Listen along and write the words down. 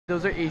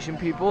Those are Asian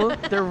people.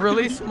 They're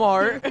really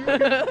smart.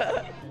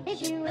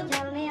 If you will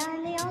tell me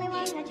I'm the only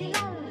one that you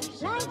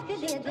love, life could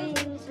be a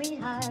dream,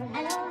 sweetheart.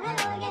 Hello,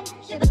 hello again.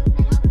 Shaboom,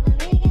 and off the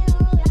weekend,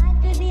 life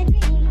could be a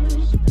dream.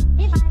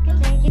 If I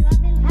could take you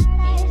up in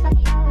paradise, like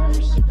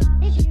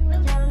if you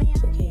will tell me.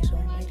 Okay, so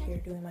I'm right here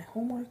doing my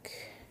homework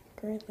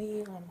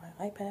currently on my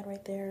iPad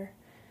right there.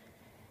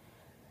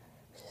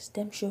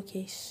 STEM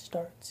showcase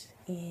starts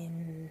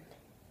in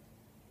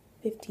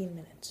 15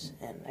 minutes,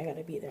 and I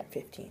gotta be there in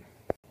 15.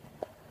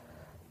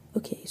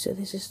 Okay, so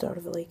this is sort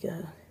of like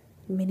a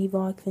mini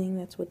vlog thing,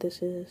 that's what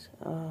this is.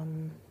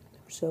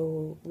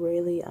 So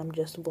really I'm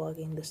just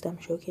vlogging the STEM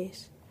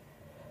showcase.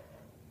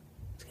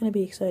 It's gonna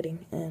be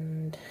exciting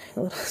and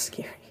a little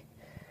scary.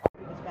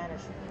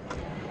 Spanish.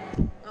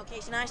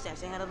 Okay, so nice to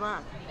say hi to the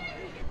mom.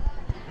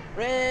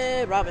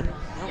 Red Robin.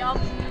 Yum.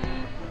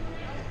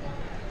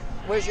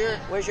 Where's your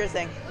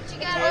thing? What you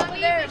got over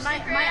there? My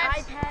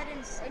iPad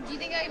and do you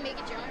think I can make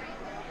it, John?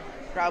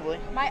 Probably.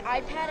 My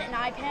iPad and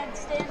iPad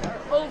stand are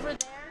over there.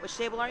 Which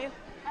table are you?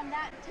 On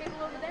that table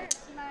over there.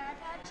 See my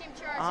iPad? Jim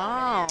Charles.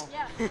 Oh. Over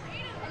there.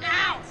 Yeah. And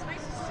now it's nice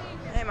to see you.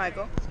 Hey,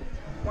 Michael.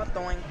 What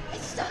doing?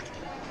 It's stuck.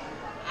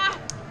 Ah.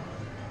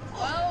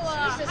 Well,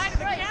 hide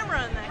the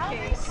camera in that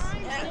case.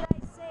 Yeah.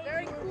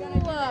 Very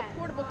cool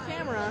portable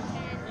camera.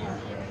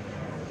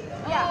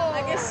 Yeah,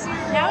 I guess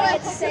Now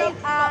let's say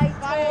I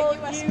told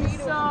you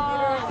so.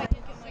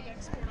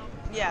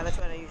 Yeah, that's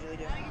what I usually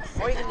do.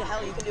 Or you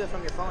can do it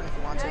from your phone if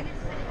you want to.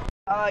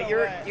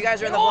 You guys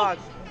are in the vlog.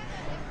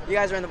 You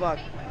guys are in the vlog.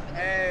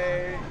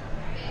 Hey.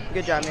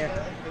 Good job, Mir.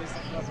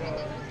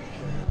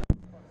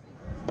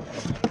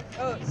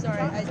 Oh,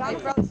 sorry. I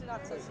probably should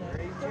not touch that.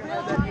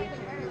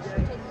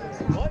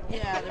 What?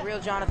 Yeah, the real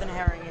Jonathan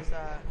Herring is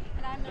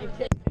And I'm the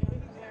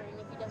Herring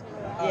if he doesn't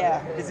know.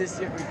 yeah. Is this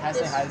your, can I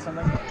say hi to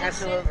something?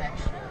 Absolutely.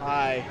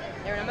 Hi.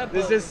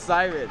 This is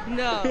Simon.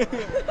 No.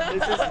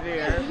 This is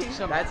Veer.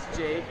 That's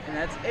Jake, and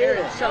that's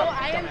Aaron. Shut up.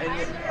 I am the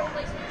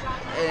replacement John.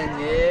 And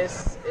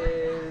this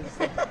is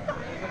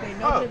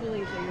Nobody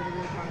believes that you're the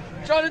real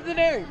Jonathan. Jonathan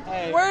Herring.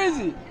 Hey. Where is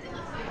he?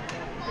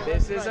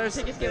 This is our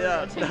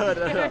no.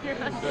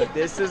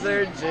 This is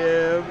our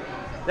gym.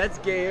 That's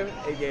Gabe.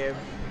 Hey Gabe.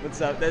 What's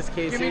up? That's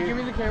Casey. Give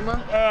me the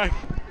camera.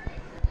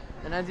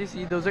 And as you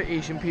see, those are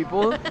Asian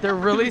people. They're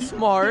really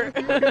smart.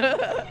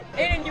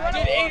 Aiden, you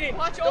wanna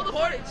watch all the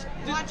footage.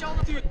 Watch all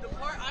the dude. The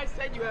part I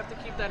said you have to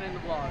keep that in the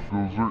vlog.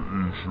 Those are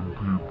Asian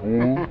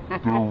people.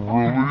 They're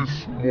really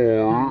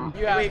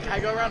smart. Wait, can I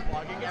go around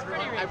vlogging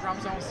everyone? I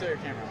promise I won't steal your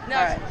camera.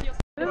 No.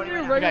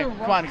 Okay,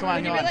 come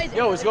on.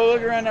 Yo, let's go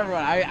look around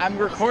everyone. I'm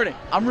recording.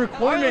 I'm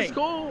recording. Let's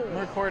go. I'm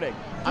recording.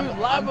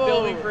 I'm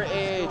filming for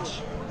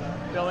age.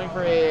 Filming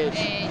for age.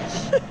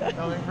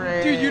 Filming for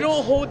age. Dude, you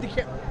don't hold the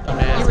camera.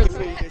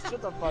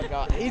 Shut the fuck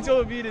up. He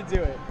told me to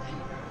do it.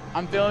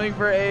 I'm filming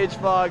for age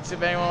vlogs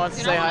if anyone wants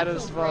to say hi to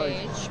this vlog.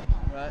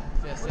 What?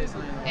 Yeah, say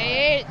something.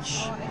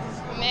 H.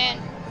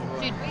 Man.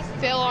 Dude,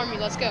 fail army,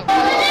 let's go. I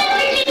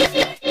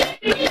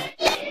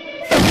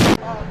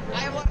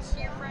have a lot of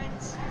skier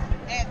friends,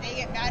 and they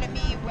get mad at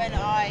me when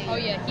I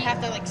have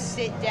to like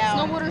sit down.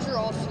 Snowboarders are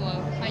all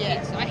slow. I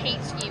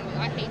hate skiing.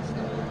 I hate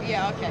snowboarding.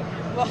 Yeah, okay.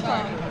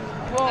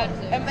 Well,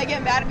 and they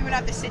get mad at me when I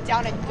have to sit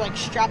down and like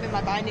strap in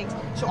my bindings.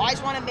 So I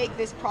just want to make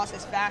this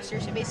process faster.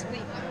 So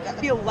basically,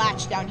 there'll be a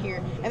latch down here,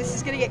 and this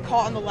is gonna get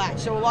caught on the latch.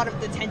 So a lot of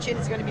the tension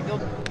is gonna be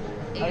built.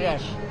 Okay.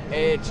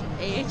 Age.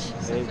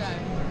 So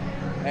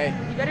Hey.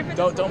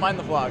 Don't mind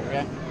the vlog, okay?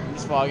 I'm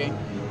just vlogging.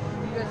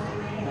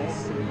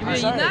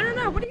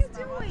 No. What are you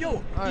doing?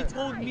 Yo, he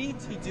told me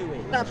to do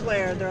it. Top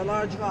layer, there are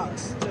large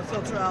rocks to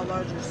filter out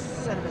larger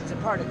sediments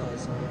and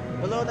particles.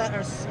 Below that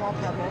are small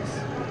pebbles,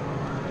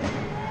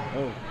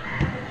 Oh.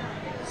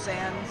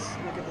 sands.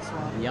 Look at this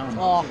one. Yum.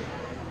 Oh,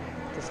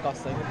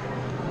 disgusting.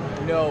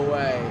 No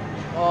way.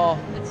 Oh.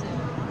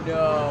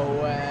 No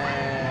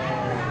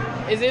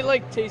way. Is it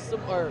like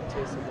tasteable or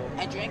tasteable?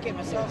 I drank it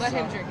myself. Let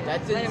him drink it.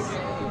 That's Let him insane.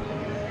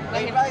 drink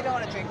But you probably don't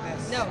want to drink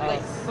this. No,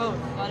 like both.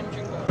 Let him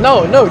drink both.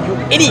 No, you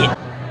idiot.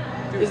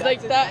 Dude, is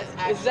like that?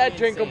 that's Is that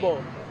actually drinkable?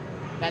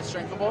 insane. That's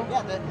drinkable.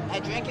 Yeah, I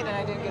drank it and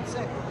I didn't get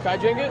sick. Can I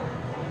drink it?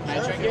 Can I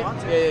Sure, drink if you it? want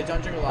to. Yeah,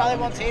 don't drink a lot. Probably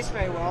won't taste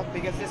very well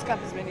because this cup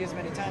has been used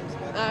many times.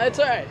 But It's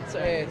alright. It's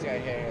alright. It's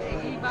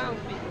okay.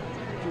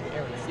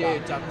 Yeah,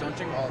 don't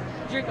drink all.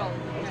 Drink all.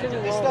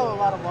 there's still a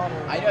lot of water.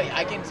 I know.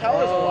 I can tell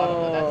there's a lot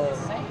of it.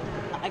 That's insane.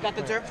 I got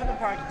the dirt from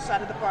the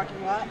side of the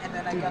parking lot, and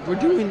then I got the We're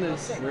water doing from the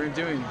this. sink. We're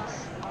doing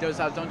this.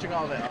 Don't drink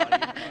all of it.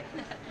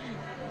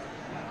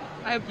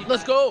 I hope you.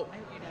 Let's go.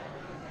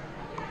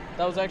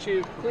 That was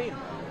actually clean.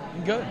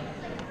 Good.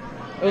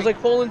 It was like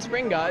Poland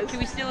Spring, guys. Can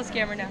we steal this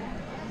camera now?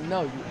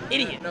 No, you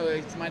idiot. No,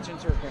 it's my turn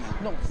to record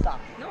now. No, stop.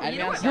 No, Add you me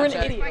know on what? You're an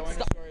Snapchat. idiot.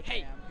 Stop.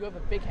 Hey, you have a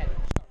big head.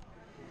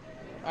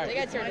 Alright, They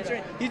gotta it's turn my it turn.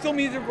 up. He told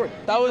me to record.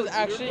 That was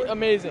actually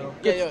amazing. Yeah,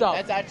 Good yo, stuff.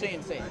 that's actually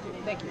insane.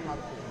 Thank you.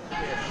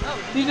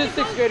 These are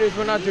 6th graders.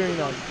 We're not doing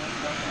them.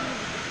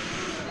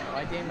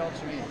 Why didn't know what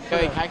you mean?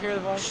 Wait, can I carry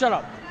the vlog? Shut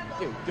up.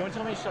 Dude, don't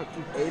tell me to shut up.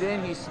 Dude,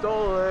 Aiden, he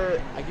stole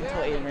it. I can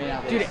tell Aiden right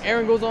now. Dude,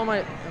 Aaron goes on my...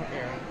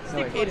 Aaron.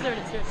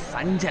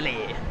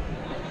 Sanjali.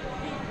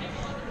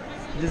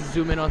 Just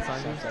zoom in on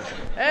Simon.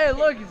 Hey,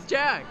 look, it's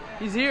Jack.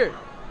 He's here.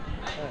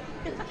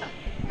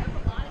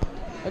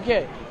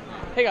 Okay.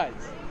 Hey guys,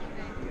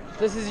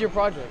 this is your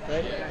project,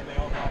 right?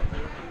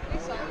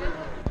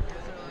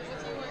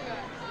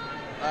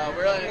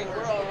 We're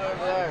all over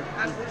there.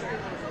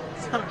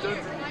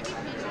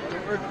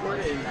 We're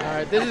recording. All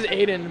right, this is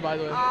Aiden, by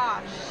the way.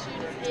 Ah,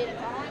 shoot, it's Aiden.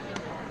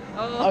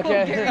 Oh,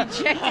 Okay. you're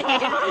rejected.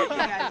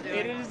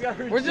 Aiden just got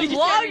We're just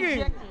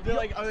vlogging. They're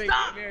like, oh,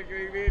 Stop. Like,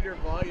 we made your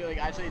vlog. You're like,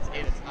 actually, it's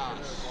Aiden's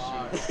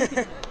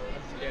vlog.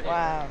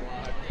 Wow.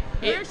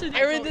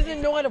 Aaron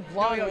doesn't know how to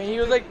vlog, man. He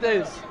was like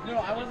this. No,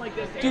 I went like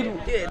this. Dude,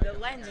 the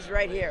lens is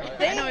right here.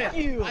 Thank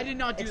you. I did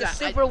not do It's that. a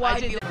super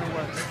wide view.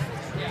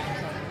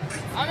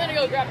 I'm gonna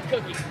go grab a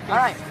cookie. All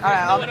right.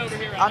 no one over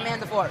here right I'll now. man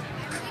the fort.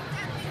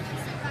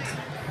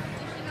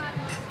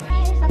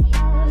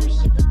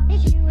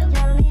 If you will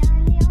tell me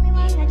I'm the only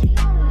one that you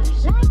love,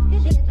 life could be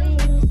a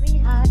dream,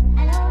 sweetheart.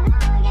 Hello,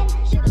 hello again,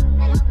 shaboom,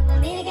 and hope we'll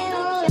meet again. Oh,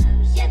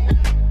 shaboom,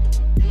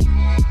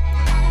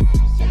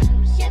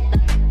 shaboom.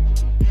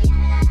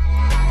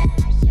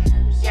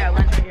 Yeah,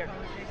 lens right here.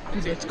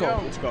 Let's go.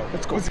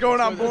 What's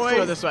going on, boys? Let's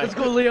go this way. Let's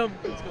go, Liam.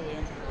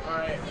 All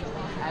right.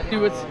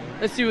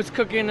 Let's see what's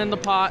cooking in the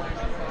pot.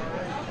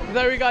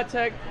 There we got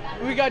Tech.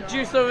 We got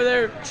Juice over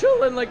there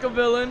chilling like a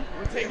villain.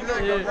 We're taking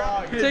over the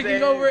vlog.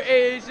 Taking over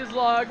AH's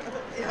vlog.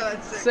 Yeah,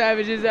 that's it.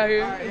 Savages out here.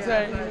 Yeah,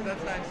 Say-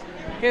 that's nice.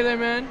 Hey there,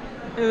 man.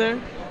 Hey there.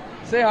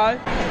 Say hi.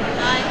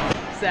 Hi.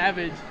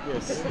 Savage.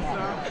 Yes.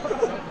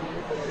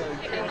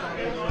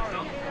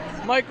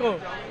 Michael,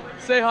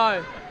 say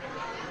hi.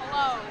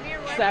 Hello. Here,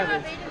 where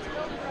Savage.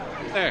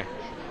 Hey.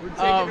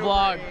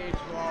 Vlog.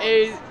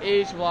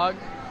 AH vlog.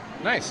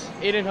 Nice.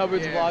 Aiden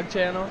Hubbard's vlog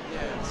channel.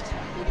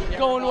 It's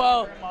going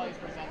well.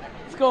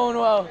 It's going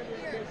well.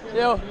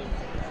 Yo.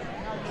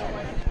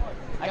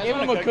 I gave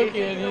him a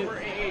cookie and he...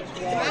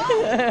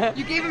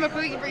 You gave him a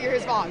cookie for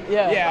his vlog.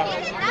 Yeah.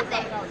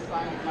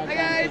 Hi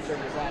guys.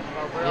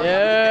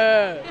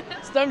 Yeah.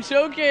 STEM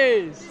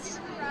Showcase.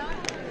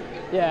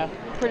 Yeah.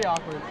 Pretty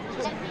awkward.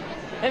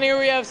 And here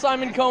we have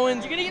Simon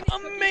Cohen's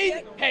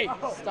amazing. Hey,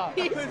 stop. I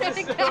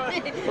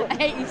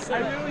hate you so I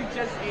much. literally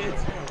just ate it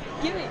too.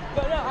 Give me.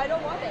 But no, I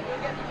don't want that. Go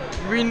get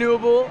me.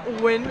 Renewable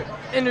wind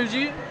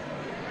energy.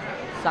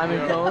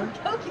 Simon Cohen.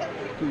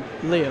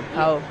 Liam,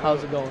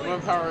 how's it going?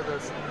 What power is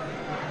this?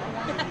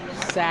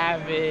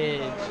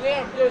 Savage.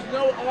 Liam, there's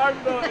no on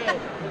button.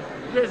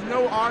 There's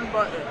no on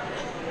button.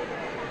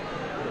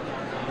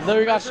 There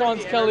we got Sean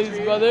Kelly's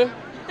brother.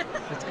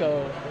 Let's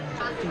go.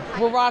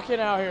 We're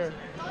rocking out here.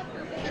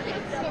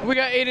 We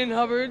got Aiden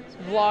Hubbard's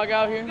vlog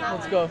out here.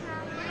 Let's go.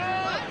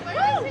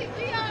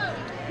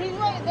 He's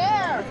right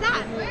there. What's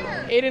that?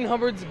 Where? Aiden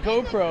Hubbard's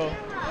GoPro.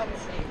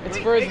 It's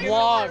for his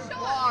vlog.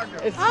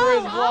 It's for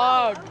his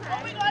vlog. Oh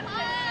my god,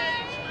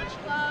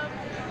 hi.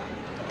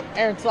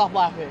 Aaron, stop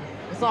laughing.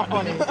 It's not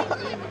funny.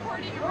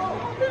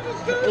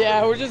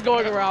 Yeah, we're just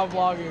going around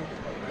vlogging.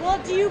 Well,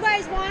 do you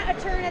guys want a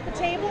turn at the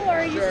table, or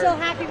are you still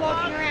happy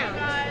walking around?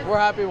 We're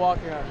happy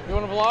walking around. You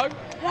want to vlog?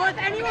 Well, if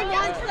anyone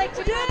wants, like,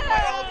 to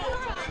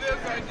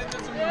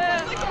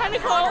Yeah, like kind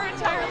of call our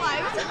entire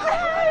lives.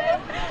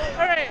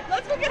 All right,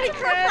 let's go get like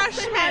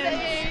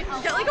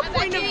refreshments. Get like a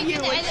point of view,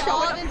 like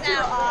show it into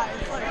your eyes.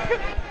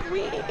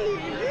 Like,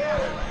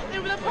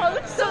 that probably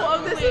looks so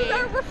ugly. This is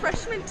our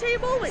refreshment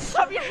table. Wait,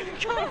 stop your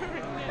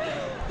camera.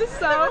 This is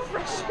the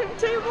refreshment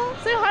table.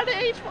 Say hi to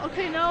H.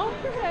 Okay, no.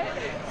 Okay.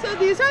 So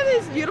these are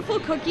these beautiful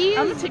cookies.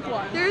 I'm gonna take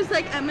one. There's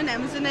like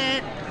M&Ms in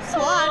it.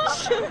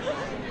 Swatch.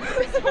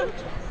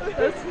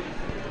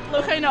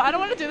 Okay, no, I don't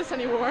want to do this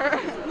anymore.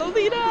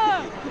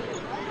 Lolita!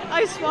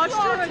 I swatched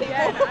her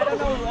again. I don't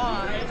know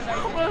why.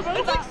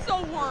 It's like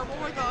so warm. Oh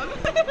my god.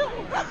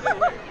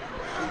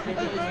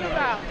 Let's bring it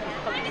out.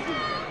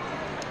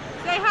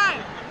 Say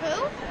hi. Who?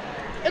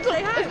 It's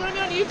gonna be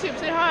on YouTube.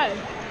 Say hi.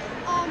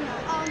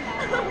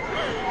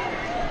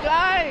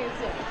 Guys,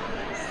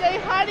 say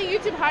hi to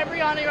YouTube. Hi,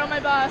 Brianna. You're on my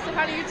bus. Say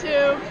hi to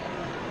YouTube.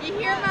 You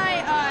hear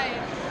my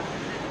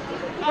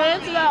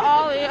answer that,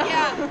 Ollie.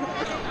 Yeah.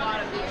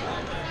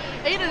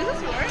 Aiden, is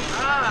this yours?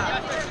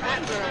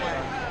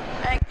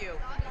 Thank you.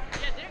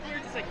 Yeah, didn't Mir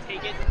just like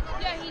take it?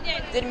 Yeah, he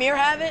did. Did Mir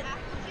have it?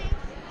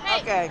 Hey,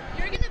 Okay.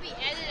 you're gonna be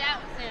edited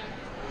out soon.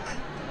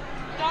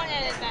 Don't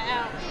edit that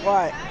out.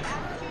 What?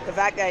 The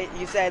fact that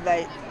you said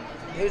that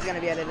who's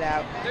gonna be edited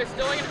out? There's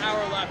still like an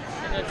hour left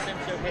in the STEM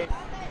Showcase.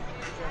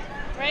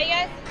 Ready,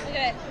 guys? Look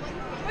at it.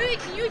 Wait,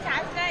 can you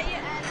attach that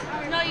yet?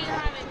 No, you don't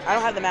have it. I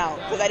don't have them out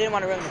because I didn't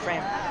want to ruin the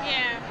frame.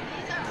 Yeah.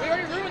 We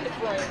already ruined the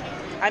frame.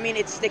 I mean,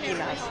 it's sticky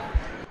mouse.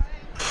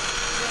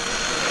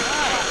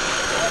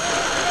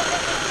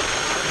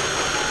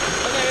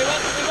 Okay, we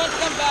want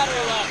some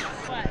battery left.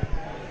 What?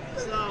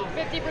 So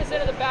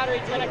 50% of the battery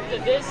connected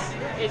to this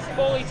is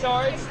fully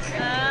charged.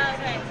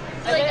 Okay.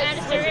 So like at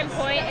a certain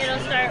point, it'll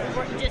start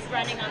just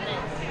running on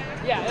this.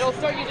 Yeah, it'll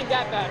start using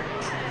that battery.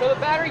 So the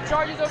battery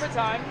charges over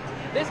time.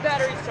 This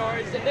battery's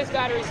charged, and this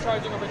battery's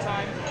charging over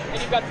time. And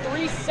you've got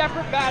 3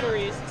 separate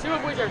batteries, 2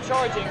 of which are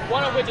charging,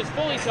 1 of which is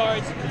fully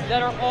charged,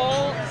 that are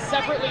all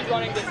separately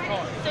running this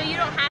car. So you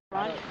don't have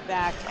Front,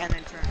 back, and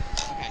then turn.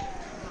 Okay.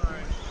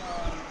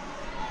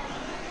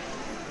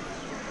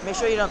 Make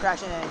sure you don't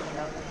crash into anything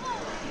though.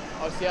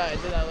 Oh, see, I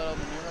did that little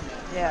maneuver, man.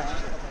 Yeah.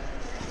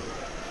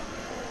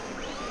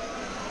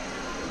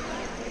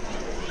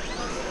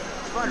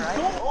 It's fun, right?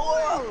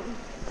 Oh!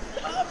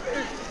 Stop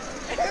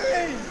it!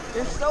 Aaron!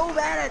 You're so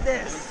bad at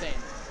this.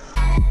 Insane.